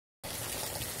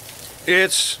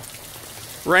It's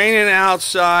raining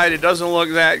outside. It doesn't look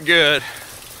that good,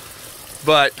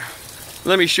 but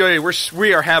let me show you.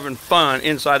 We are having fun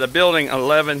inside the building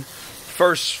 11,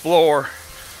 first floor,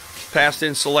 past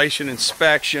insulation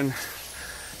inspection.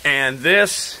 And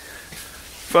this,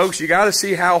 folks, you got to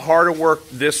see how hard a work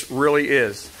this really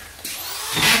is.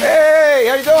 Hey,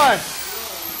 how you doing?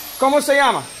 ¿Cómo se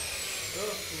llama?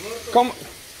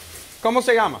 ¿Cómo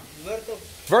se llama?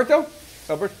 Berto.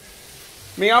 Berto?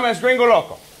 Mi llama es Gringo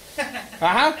Loco.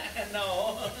 Uh-huh.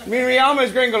 No. Mi llama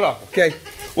es Gringo Loco. Okay.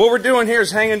 What we're doing here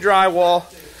is hanging drywall,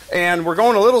 and we're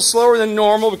going a little slower than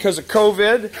normal because of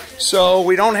COVID, so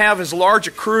we don't have as large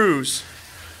a crews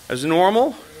as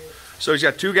normal. So he's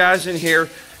got 2 guys in here,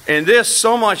 and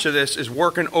so much of this is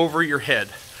working over your head,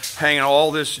 hanging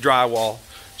all this drywall.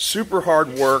 Super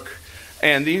hard work,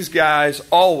 and these guys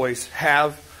always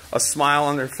have a smile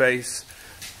on their face.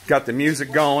 Got the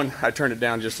music going. I turned it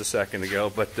down just a second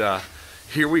ago, but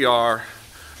here we are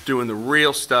doing the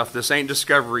real stuff. This ain't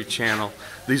Discovery Channel.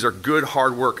 These are good,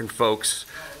 hard-working folks,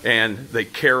 and they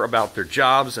care about their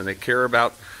jobs, and they care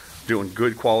about doing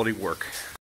good quality work.